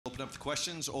open up the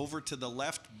questions. Over to the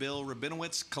left, Bill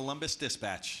Rabinowitz, Columbus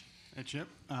Dispatch. Hey, Chip.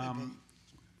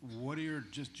 What are your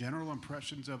just general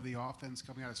impressions of the offense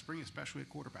coming out of spring, especially at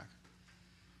quarterback?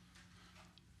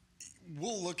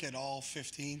 We'll look at all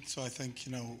 15. So I think,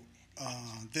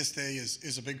 this day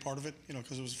is a big part of it,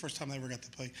 because it was the first time they ever got to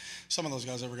play. Some of those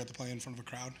guys ever got to play in front of a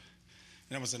crowd.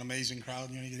 And it was an amazing crowd.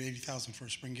 You get 80,000 for a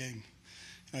spring game.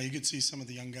 You could see some of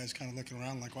the young guys kind of looking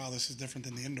around like, wow, this is different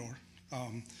than the indoor.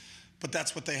 But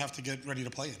that's what they have to get ready to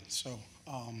play in. So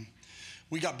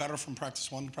we got better from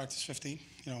practice 1 to practice 15.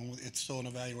 It's still an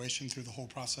evaluation through the whole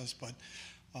process, but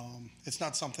it's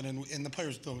not something, and the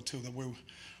players know too, that we're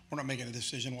not making a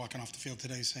decision walking off the field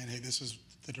today saying, hey, this is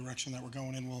the direction that we're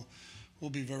going in. We'll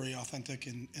be very authentic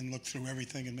and look through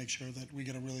everything and make sure that we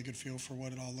get a really good feel for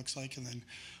what it all looks like, and then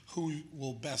who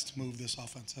will best move this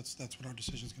offense. That's what our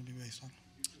decision is going to be based on.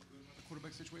 You feel good about the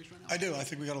quarterback situation right now? I do. I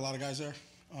think we got a lot of guys there.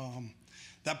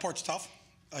 That part's tough,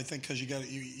 I think, because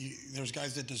there's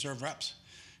guys that deserve reps,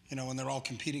 and they're all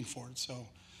competing for it. So,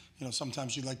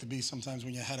 sometimes you'd like to be, sometimes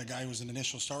when you had a guy who was an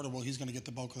initial starter, well, he's going to get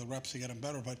the bulk of the reps to get him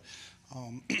better. But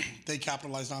they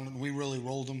capitalized on it, and we really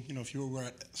rolled them. If you were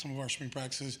at some of our spring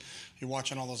practices, you're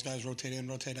watching all those guys rotate in,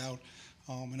 rotate out.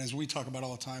 And as we talk about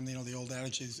all the time, the old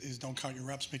adage is don't count your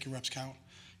reps, make your reps count.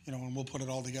 And we'll put it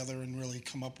all together and really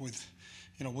come up with,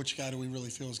 which guy do we really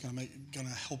feel is going to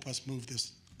help us move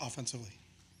this offensively.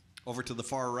 Over to the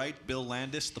far right, Bill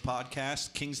Landis, the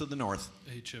podcast, Kings of the North.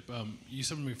 Hey, Chip. You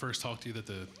said when we first talked to you that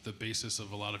the basis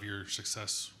of a lot of your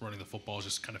success running the football is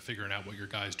just kind of figuring out what your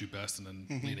guys do best and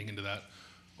then leading into that.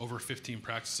 Over 15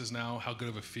 practices now, how good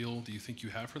of a feel do you think you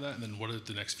have for that? And then what do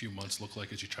the next few months look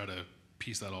like as you try to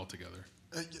piece that all together?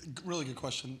 Really good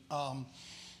question.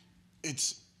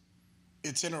 It's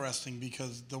interesting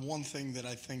because the one thing that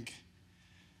I think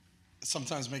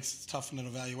sometimes makes it tough in an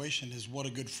evaluation is what a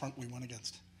good front we went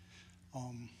against.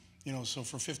 So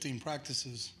for 15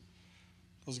 practices,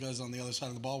 those guys on the other side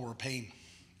of the ball were a pain.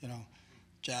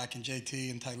 Jack and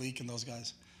JT and Tyleek and those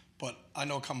guys. But I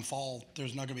know come fall,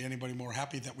 there's not going to be anybody more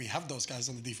happy that we have those guys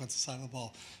on the defensive side of the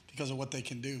ball because of what they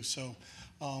can do. So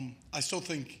I still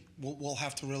think we'll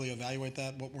have to really evaluate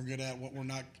that, what we're good at, what we're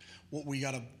not, what we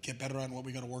got to get better at, and what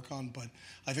we got to work on. But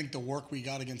I think the work we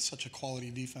got against such a quality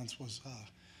defense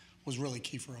was really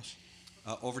key for us.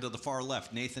 Over to the far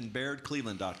left, Nathan Baird,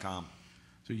 Cleveland.com.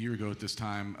 So a year ago at this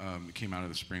time, it came out of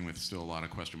the spring with still a lot of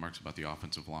question marks about the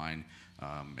offensive line.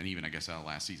 And even, I guess,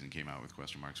 last season came out with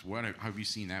question marks. How have you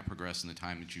seen that progress in the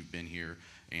time that you've been here?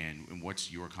 And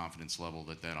what's your confidence level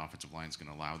that offensive line is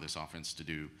going to allow this offense to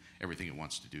do everything it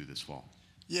wants to do this fall?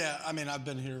 Yeah, I've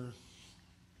been here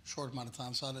a short amount of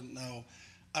time, so I didn't know.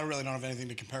 I really don't have anything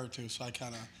to compare it to, so I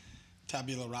kind of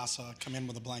tabula rasa, come in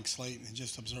with a blank slate and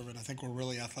just observe it. I think we're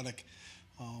really athletic.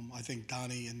 I think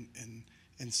Donnie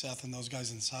and Seth and those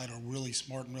guys inside are really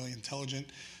smart and really intelligent.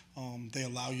 They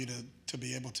allow you to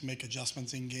be able to make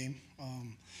adjustments in game.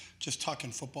 Just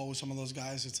talking football with some of those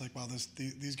guys, it's like, wow,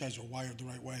 these guys are wired the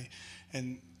right way.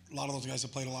 And a lot of those guys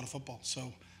have played a lot of football,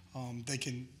 so they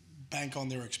can bank on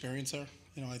their experience there.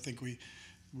 I think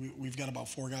we've got about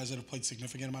 4 guys that have played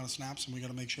significant amount of snaps, and we got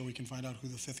to make sure we can find out who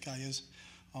the 5th guy is.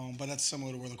 But that's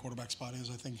similar to where the quarterback spot is,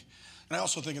 I think. And I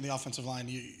also think in the offensive line,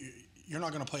 you're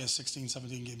not going to play a 16,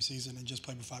 17-game season and just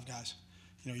play with 5 guys.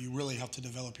 You really have to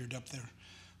develop your depth there.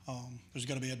 There's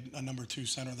got to be a number 2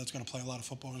 center that's going to play a lot of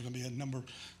football. There's going to be a number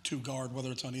 2 guard, whether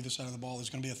it's on either side of the ball. There's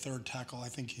going to be a 3rd tackle. I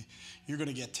think you're going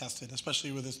to get tested,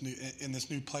 especially with in this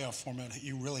new playoff format.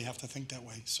 You really have to think that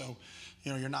way. So,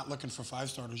 you're not looking for 5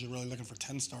 starters. You're really looking for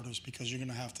 10 starters because you're going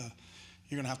to have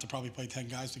to probably play 10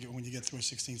 guys when you get through a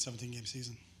 16, 17-game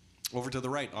season. Over to the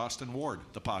right, Austin Ward,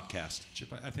 the podcast.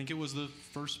 Chip, I think it was the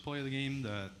first play of the game,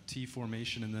 the T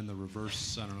formation, and then the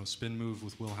reverse, spin move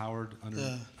with Will Howard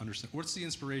under. What's the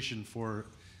inspiration for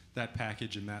that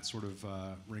package and that sort of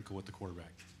wrinkle with the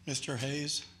quarterback? Mr.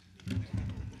 Hayes.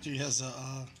 He has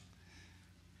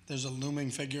there's a looming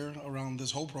figure around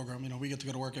this whole program. We get to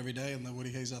go to work every day in the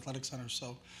Woody Hayes Athletic Center,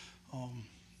 so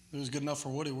it was good enough for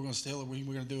Woody. We're going to steal it. We're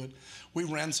going to do it. We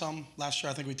ran some last year.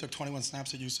 I think we took 21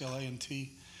 snaps at UCLA and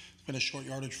T. It's been a short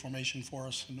yardage formation for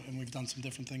us, and we've done some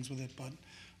different things with it. But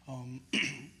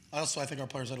I think our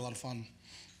players had a lot of fun,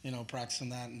 practicing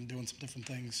that and doing some different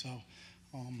things. So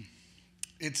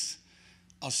it's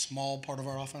a small part of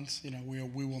our offense.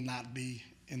 We will not be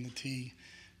in the T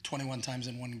 21 times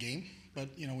in one game, but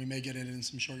we may get it in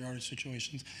some short yardage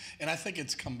situations. And I think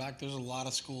it's come back. There's a lot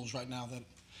of schools right now that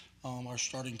are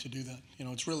starting to do that.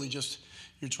 It's really just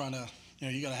you're trying to.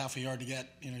 You got a half a yard to get.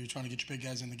 You're trying to get your big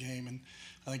guys in the game, and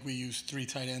I think we used 3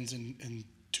 tight ends and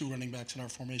 2 running backs in our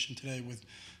formation today, with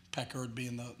Peckard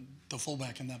being the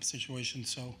fullback in that situation.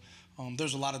 So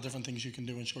There's a lot of different things you can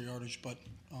do in short yardage, but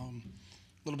a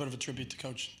little bit of a tribute to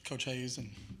Coach Hayes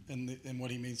and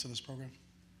what he means to this program.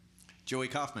 Joey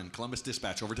Kaufman, Columbus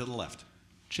Dispatch, over to the left.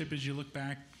 Chip, as you look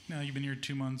back, now you've been here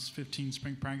 2 months, 15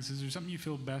 spring practices. Is there something you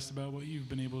feel best about what you've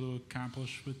been able to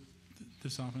accomplish with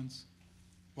this offense?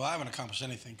 Well, I haven't accomplished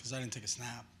anything because I didn't take a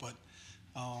snap, but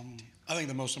I think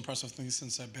the most impressive thing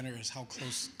since I've been here is how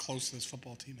close this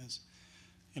football team is.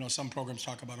 You know, some programs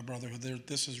talk about a brotherhood.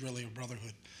 This is really a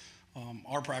brotherhood.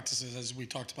 Our practices, as we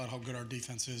talked about how good our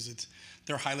defense is,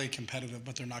 they're highly competitive,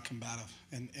 but they're not combative.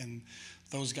 And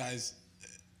those guys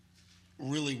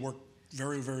really work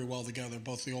very, very well together,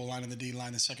 both the O-line and the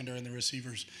D-line, the secondary and the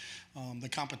receivers. The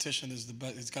competition is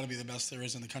it's got to be the best there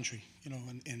is in the country, you know,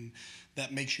 and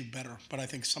that makes you better. But I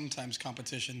think sometimes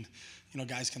competition, you know,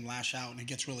 guys can lash out and it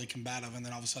gets really combative, and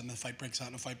then all of a sudden the fight breaks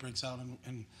out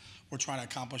and we're trying to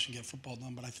accomplish and get football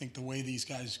done. But I think the way these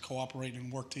guys cooperate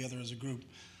and work together as a group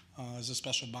is a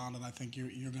special bond, and I think you're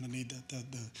going to need that.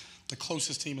 The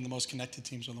closest team and the most connected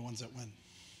teams are the ones that win.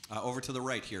 Over to the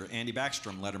right here, Andy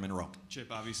Backstrom, Letterman Row. Chip,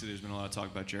 obviously there's been a lot of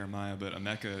talk about Jeremiah, but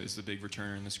Emeka is the big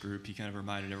returner in this group. He kind of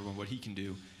reminded everyone what he can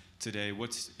do today.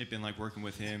 What's it been like working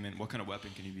with him, and what kind of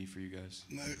weapon can he be for you guys?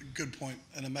 Good point.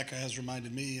 And Emeka has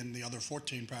reminded me in the other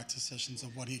 14 practice sessions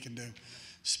of what he can do.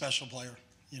 Special player,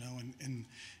 you know, and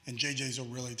JJ's a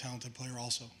really talented player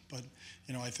also. But,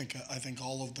 you know, I think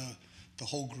all of the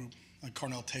whole group, like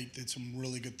Carnell Tate did some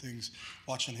really good things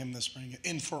watching him this spring.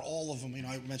 And for all of them, you know,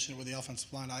 I mentioned it with the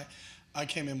offensive line. I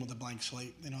came in with a blank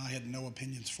slate. You know, I had no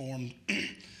opinions formed.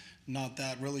 Not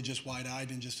that, really just wide-eyed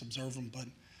and just observe them. But,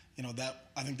 you know,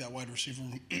 I think that wide receiver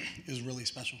room is really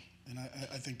special. And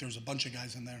I think there's a bunch of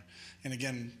guys in there. And,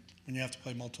 again, when you have to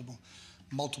play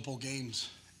multiple games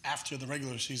after the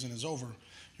regular season is over,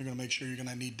 you're going to make sure you're going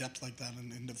to need depth like that.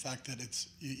 And the fact that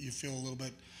you feel a little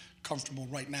bit comfortable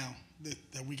right now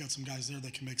that we got some guys there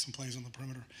that can make some plays on the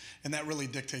perimeter, and that really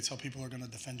dictates how people are going to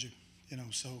defend you. You know,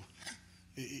 so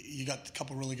you got a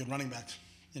couple really good running backs.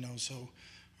 You know, so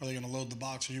are they going to load the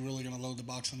box? Are you really going to load the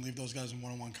box and leave those guys in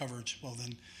one-on-one coverage? Well,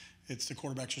 then it's the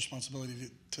quarterback's responsibility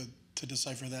to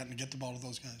decipher that and get the ball to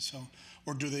those guys. So,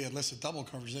 or do they elicit double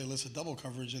coverage? They elicit double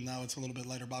coverage, and now it's a little bit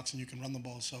lighter box, and you can run the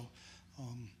ball. So,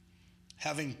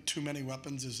 having too many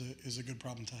weapons is a good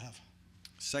problem to have.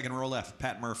 Second row left,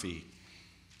 Pat Murphy,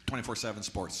 24/7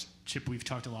 Sports. Chip, we've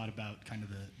talked a lot about kind of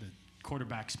the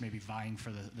quarterbacks maybe vying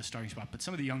for the starting spot, but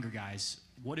some of the younger guys,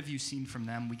 what have you seen from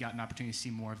them? We got an opportunity to see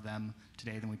more of them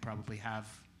today than we probably have.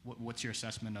 What's your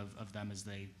assessment of them as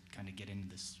they kind of get into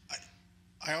this?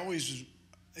 I always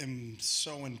am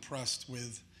so impressed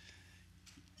with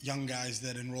young guys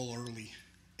that enroll early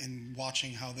and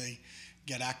watching how they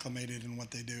get acclimated in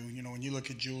what they do. You know, when you look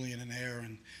at Julian and Air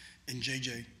and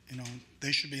JJ, you know,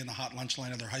 they should be in the hot lunch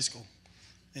line of their high school,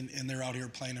 and they're out here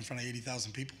playing in front of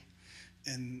 80,000 people.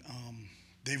 And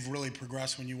they've really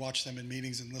progressed when you watch them in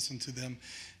meetings and listen to them,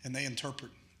 and they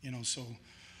interpret, you know. So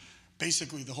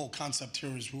basically the whole concept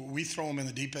here is we throw them in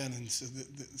the deep end and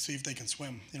see if they can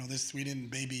swim. You know, we didn't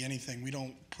baby anything. We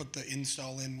don't put the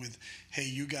install in with, hey,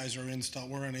 you guys are install.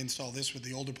 We're going to install this with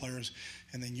the older players,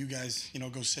 and then you guys, you know,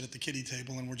 go sit at the kiddie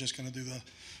table, and we're just going to do the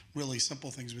really simple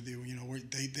things with you. You know,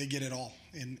 they get it all,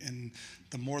 and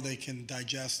the more they can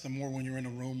digest, the more when you're in a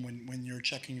room, when you're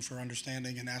checking for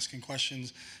understanding and asking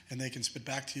questions, and they can spit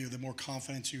back to you, the more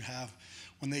confidence you have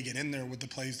when they get in there with the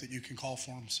plays that you can call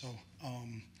for them. So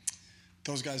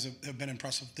those guys have been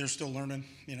impressive. They're still learning.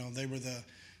 You know, they were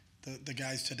the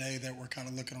guys today that were kind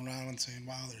of looking around and saying,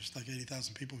 wow, there's like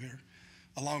 80,000 people here,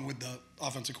 along with the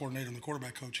offensive coordinator and the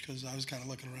quarterback coach, because I was kind of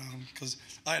looking around because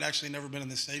I had actually never been in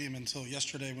this stadium until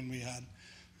yesterday when we had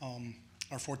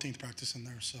our 14th practice in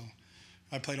there. So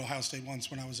I played Ohio State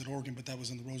once when I was at Oregon, but that was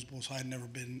in the Rose Bowl, so I had never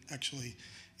been actually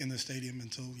in the stadium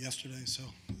until yesterday. So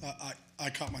I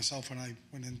caught myself when I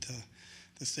went into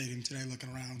the stadium today looking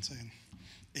around saying,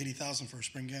 80,000 for a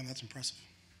spring game, that's impressive.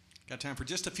 Got time for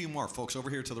just a few more, folks. Over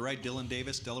here to the right, Dylan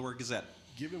Davis, Delaware Gazette.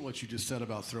 Given what you just said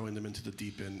about throwing them into the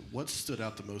deep end, what stood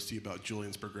out the most to you about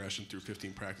Julian's progression through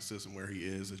 15 practices and where he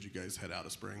is as you guys head out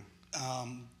of spring?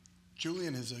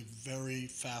 Julian is a very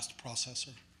fast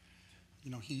processor.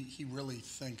 You know, he really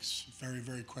thinks very,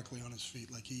 very quickly on his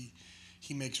feet. Like he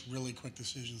makes really quick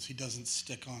decisions. He doesn't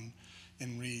stick on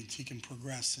and reads. He can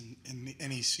progress,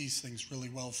 and he sees things really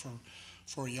well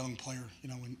for a young player, you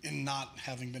know, and not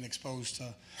having been exposed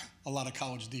to a lot of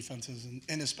college defenses,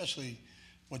 and especially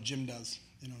what Jim does.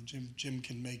 You know, Jim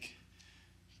can make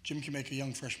a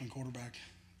young freshman quarterback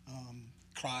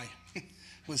cry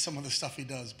with some of the stuff he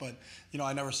does. But, you know,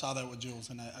 I never saw that with Jules,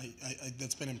 and I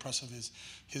that's been impressive,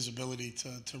 his ability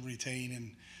to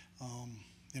retain and,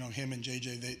 him and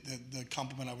JJ, the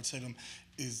compliment I would say to them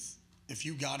is if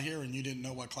you got here and you didn't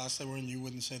know what class they were in, you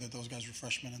wouldn't say that those guys were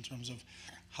freshmen in terms of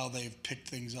how they've picked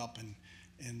things up.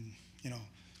 And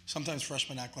sometimes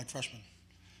freshmen act like freshmen.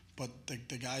 But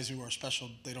the guys who are special,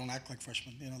 they don't act like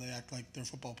freshmen. They act like they're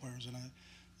football players.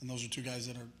 And those are two guys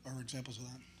that are examples of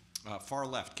that. Far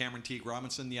left, Cameron Teague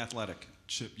Robinson, The Athletic.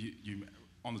 Chip, you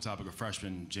on the topic of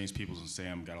freshmen, James Peoples and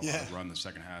Sam got a lot of run in the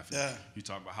second half. Yeah. You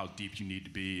talk about how deep you need to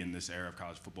be in this era of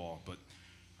college football. But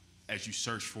as you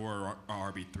search for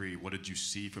RB3, what did you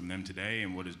see from them today,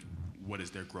 and what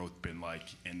has their growth been like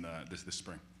in this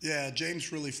spring? Yeah,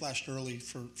 James really flashed early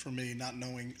for me, not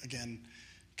knowing, again,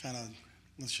 kind of,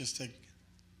 let's just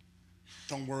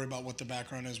don't worry about what their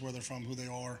background is, where they're from, who they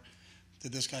are.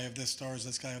 Did this guy have this stars,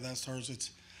 this guy have that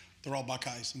stars? They're all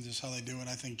Buckeyes, and just how they do it.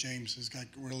 I think James has got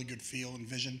really good feel and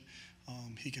vision.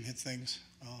 He can hit things.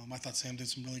 I thought Sam did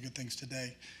some really good things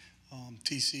today.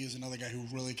 TC is another guy who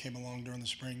really came along during the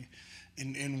spring.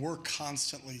 And we're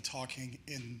constantly talking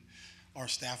in our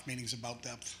staff meetings about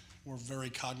depth. We're very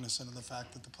cognizant of the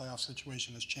fact that the playoff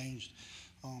situation has changed.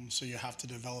 So you have to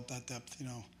develop that depth.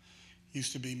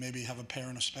 Used to be maybe have a pair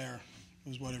and a spare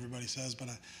is what everybody says, but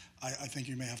I think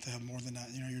you may have to have more than that.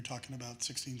 You're talking about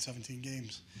 16, 17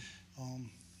 games.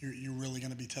 You're really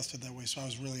going to be tested that way. So I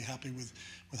was really happy with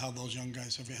how those young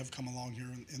guys have come along here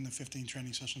in the 15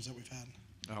 training sessions that we've had.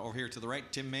 Over here to the right,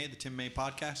 Tim May, the Tim May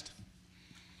Podcast.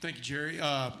 Thank you, Jerry.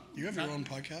 You have your own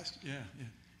podcast? Yeah.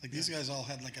 Like these guys all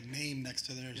had like a name next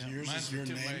to theirs. Yeah, Yours mine's is your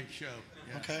the Tim name. May Show.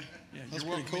 Yeah. Okay. Yeah, That's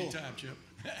you're pretty welcome cool. anytime, Chip.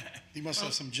 You must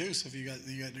have some juice if you got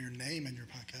your name in your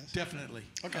podcast. Definitely.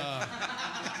 Okay.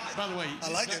 By the way,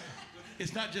 I like it.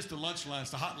 It's not just the lunch line;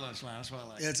 it's the hot lunch line. That's what I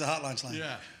like. Yeah, it's a hot lunch line.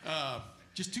 Yeah.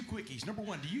 Just two quickies. Number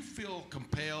one, do you feel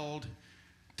compelled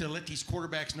to let these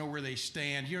quarterbacks know where they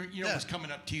stand? You know what's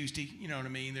coming up Tuesday. You know what I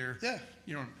mean?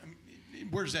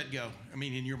 Where does that go? I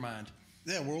mean, in your mind?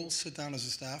 Yeah, we'll sit down as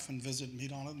a staff and visit and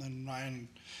meet on it. And then Ryan,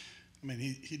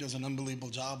 he does an unbelievable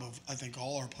job of, I think,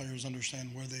 all our players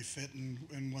understand where they fit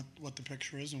and what the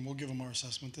picture is, and we'll give them our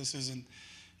assessment. This isn't,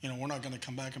 we're not going to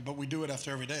come back, but we do it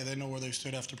after every day. They know where they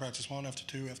stood after practice 1, after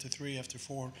 2, after 3, after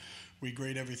 4. We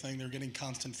grade everything. They're getting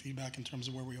constant feedback in terms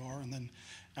of where we are. And then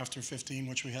after 15,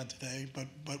 which we had today, but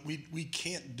we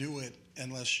can't do it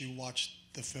unless you watch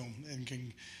the film and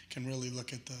can really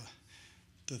look at the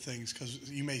things,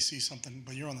 because you may see something,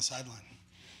 but you're on the sideline.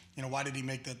 Why did he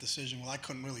make that decision? Well, I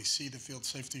couldn't really see the field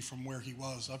safety from where he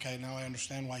was. Okay, now I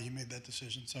understand why he made that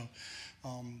decision. So,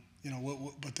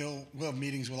 but we'll have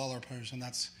meetings with all our players, and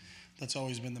that's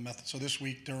always been the method. So this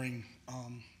week during,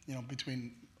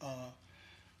 between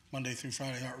Monday through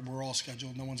Friday, we're all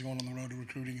scheduled. No one's going on the road to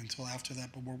recruiting until after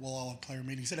that, but we'll all have player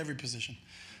meetings at every position.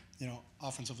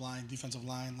 Offensive line, defensive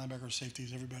line, linebackers,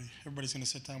 safeties, everybody's going to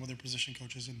sit down with their position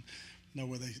coaches and know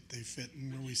where they fit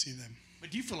and where we see them. But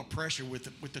do you feel a pressure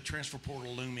with the transfer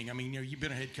portal looming? I mean, you've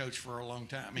been a head coach for a long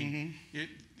time. I mean,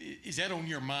 is that on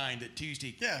your mind that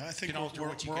Tuesday? Yeah, I think can alter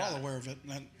what you we're got? all aware of it.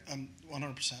 And I'm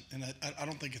 100%. And I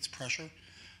don't think it's pressure,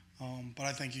 but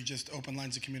I think you just open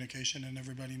lines of communication and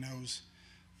everybody knows,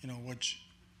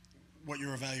 what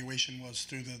your evaluation was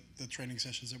through the training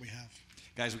sessions that we have.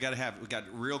 Guys, we got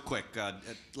real quick,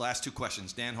 last 2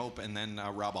 questions. Dan Hope and then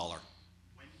Rob Aller.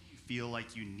 When do you feel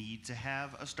like you need to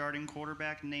have a starting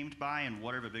quarterback named by, and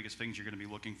what are the biggest things you're going to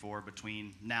be looking for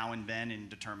between now and then in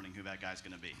determining who that guy's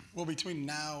going to be? Well, between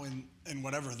now and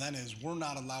whatever then is, we're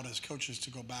not allowed as coaches to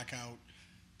go back out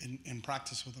and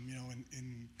practice with them.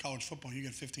 In college football, you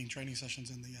get 15 training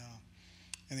sessions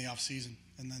in the off season,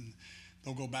 and then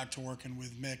they'll go back to working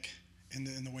with Mick in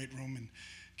the weight room and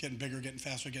getting bigger, getting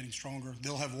faster, getting stronger.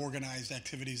 They'll have organized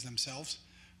activities themselves,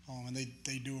 and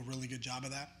they do a really good job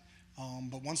of that.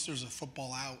 But once there's a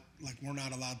football out, we're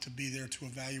not allowed to be there to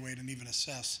evaluate and even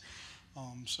assess.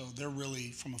 So they're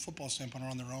really, from a football standpoint, are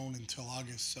on their own until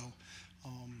August. So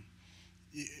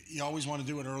you always want to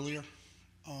do it earlier.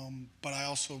 But I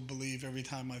also believe every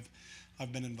time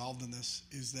I've been involved in this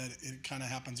is that it kind of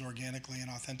happens organically and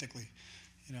authentically,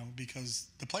 because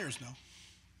the players know.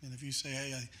 And if you say,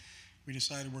 hey, we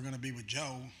decided we're going to be with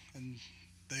Joe, and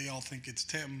they all think it's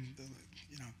Tim,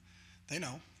 they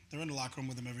know. They're in the locker room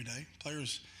with him every day.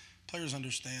 Players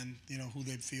understand, who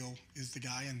they feel is the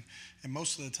guy, and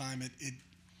most of the time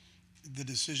the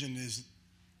decision is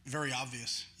very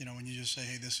obvious, when you just say,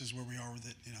 hey, this is where we are with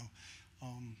it,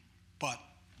 but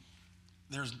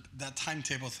there's that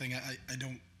timetable thing.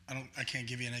 I can't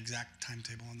give you an exact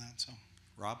timetable on that. So,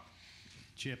 Rob?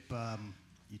 Chip,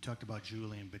 you talked about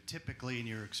Julian, but typically in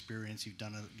your experience, you've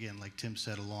done it, again, like Tim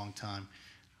said, a long time.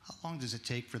 How long does it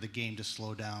take for the game to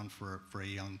slow down for a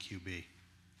young QB?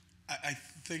 I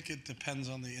think it depends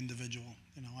on the individual.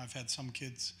 You know, I've had some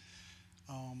kids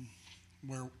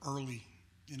where early,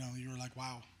 you know, you were like,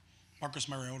 wow. Marcus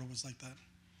Mariota was like that.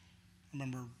 I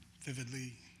remember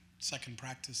vividly second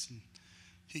practice, and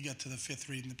he got to the fifth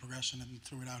read in the progression and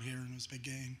threw it out here, and it was a big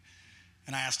gain.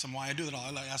 And I asked him why. I do that all.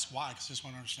 I asked why because I just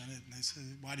want to understand it. And I said,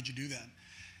 why did you do that?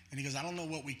 And he goes, I don't know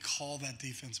what we call that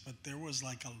defense, but there was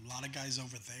like a lot of guys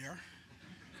over there,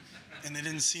 and it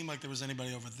didn't seem like there was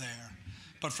anybody over there.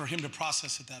 But for him to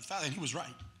process it that fast, and he was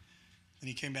right. And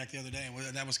he came back the other day,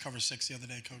 and that was cover 6 the other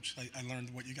day, Coach. I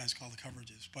learned what you guys call the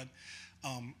coverages. But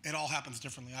it all happens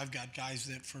differently. I've got guys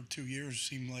that for 2 years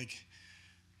seem like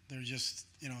they're just,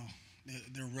 you know,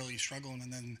 they're really struggling,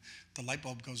 and then the light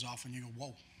bulb goes off, and you go,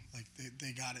 whoa, like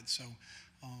they got it. So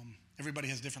everybody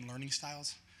has different learning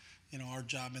styles. You know, our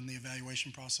job in the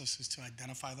evaluation process is to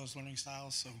identify those learning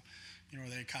styles. So, you know, are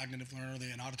they a cognitive learner? Are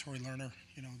they an auditory learner?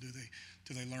 You know,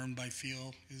 do they learn by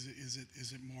feel? Is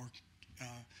it more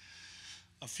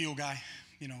a feel guy?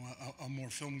 You know, a more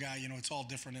film guy? You know, it's all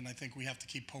different, and I think we have to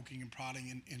keep poking and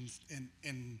prodding.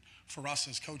 And for us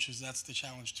as coaches, that's the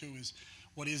challenge too: is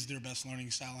what is their best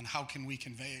learning style, and how can we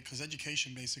convey it? Because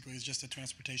education basically is just a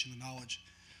transportation of knowledge.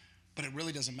 But it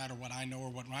really doesn't matter what I know or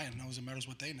what Ryan knows. It matters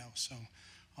what they know. So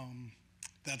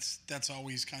that's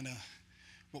always kind of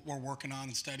what we're working on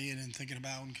and studying and thinking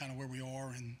about, and kind of where we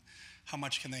are and how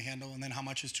much can they handle, and then how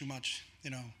much is too much.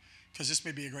 You know, because this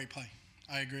may be a great play.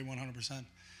 I agree 100%.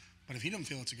 But if he doesn't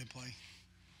feel it's a good play,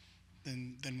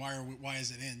 then why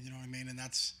is it in? You know what I mean? And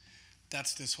that's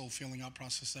this whole feeling out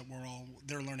process that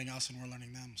they're learning us and we're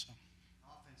learning them. So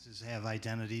offenses have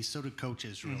identities. So do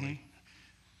coaches, really. Mm-hmm.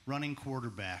 Running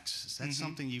quarterbacks, is that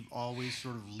something you've always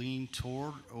sort of leaned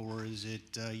toward, or is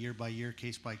it year by year,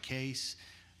 case by case?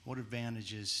 What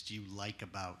advantages do you like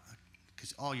about?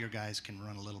 Because all your guys can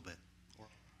run a little bit.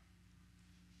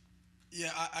 Yeah,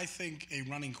 I think a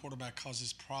running quarterback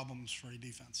causes problems for a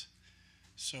defense.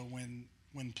 So when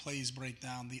plays break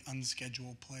down, the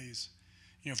unscheduled plays,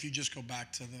 you know, if you just go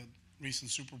back to the recent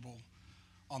Super Bowl,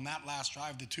 on that last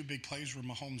drive, the 2 big plays were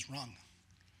Mahomes' run.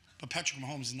 But Patrick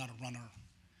Mahomes is not a runner.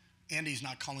 Andy's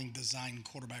not calling design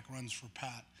quarterback runs for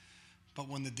Pat. But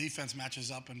when the defense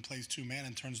matches up and plays 2-man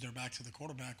and turns their back to the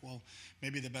quarterback, well,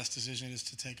 maybe the best decision is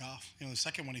to take off. You know, the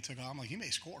second one he took off, I'm like, he may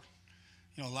score.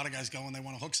 You know, a lot of guys go and they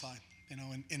want a hook slide. You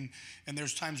know, and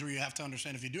there's times where you have to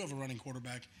understand, if you do have a running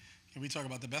quarterback, and we talk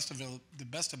about the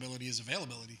best ability is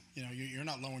availability. You know, you're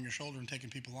not lowering your shoulder and taking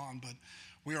people on, but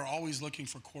we are always looking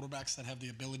for quarterbacks that have the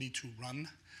ability to run.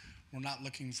 We're not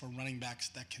looking for running backs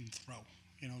that can throw.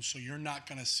 You know, so you're not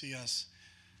going to see us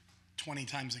 20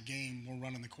 times a game we're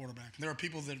running the quarterback. There are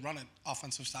people that run it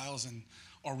offensive styles and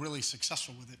are really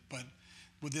successful with it, but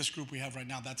with this group we have right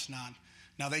now, that's not.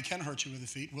 Now, they can hurt you with the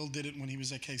feet. Will did it when he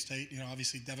was at K-State. You know,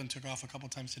 obviously, Devin took off a couple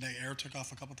times today. Air took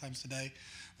off a couple times today.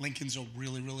 Lincoln's a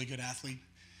really, really good athlete.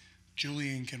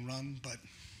 Julian can run, but,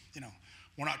 you know,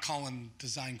 we're not calling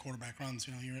design quarterback runs.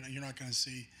 You know, you're not going to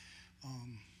see,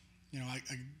 you know,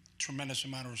 a tremendous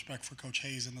amount of respect for Coach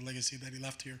Hayes and the legacy that he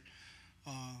left here.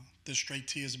 The straight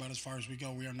T is about as far as we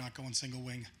go. We are not going single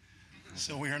wing.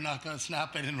 So we are not going to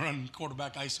snap it and run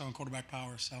quarterback ISO and quarterback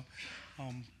power. So,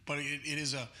 but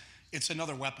it's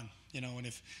another weapon, you know, and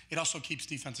if it also keeps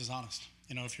defenses honest.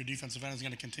 You know, if your defensive end is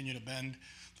going to continue to bend,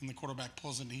 then the quarterback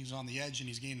pulls it and he's on the edge and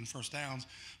he's gaining first downs,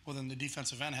 well, then the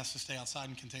defensive end has to stay outside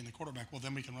and contain the quarterback. Well,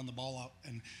 then we can run the ball out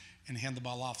and hand the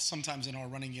ball off. Sometimes in our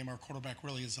running game, our quarterback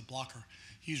really is a blocker.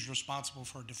 He's responsible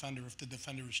for a defender. If the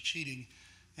defender is cheating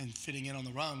and fitting in on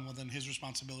the run, well, then his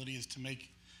responsibility is to make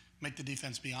the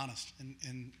defense be honest.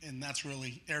 And that's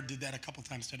really, Air did that a couple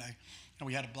times today. And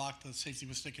we had a block, the safety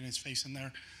was sticking his face in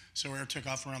there, so Air took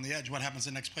off around the edge. What happens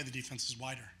the next play? The defense is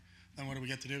wider. Then what do we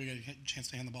get to do? We get a chance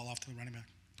to hand the ball off to the running back.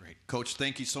 Great. Coach,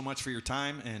 thank you so much for your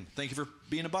time, and thank you for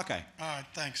being a Buckeye. All right,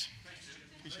 thanks.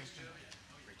 Appreciate it.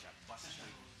 Great job.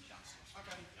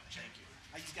 Thank you.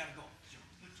 I just got to go.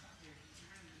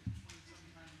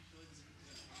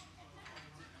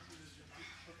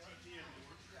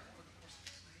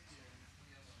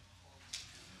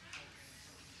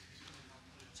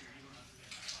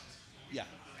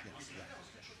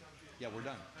 Yeah, we're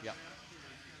done. Yeah.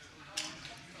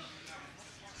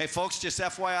 Hey, folks, just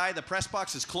FYI, the press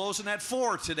box is closing at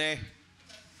 4 today.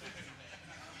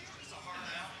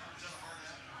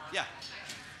 Yeah.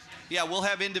 Yeah, we'll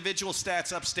have individual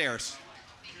stats upstairs.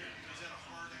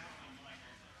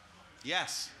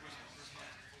 Yes.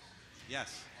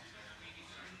 Yes.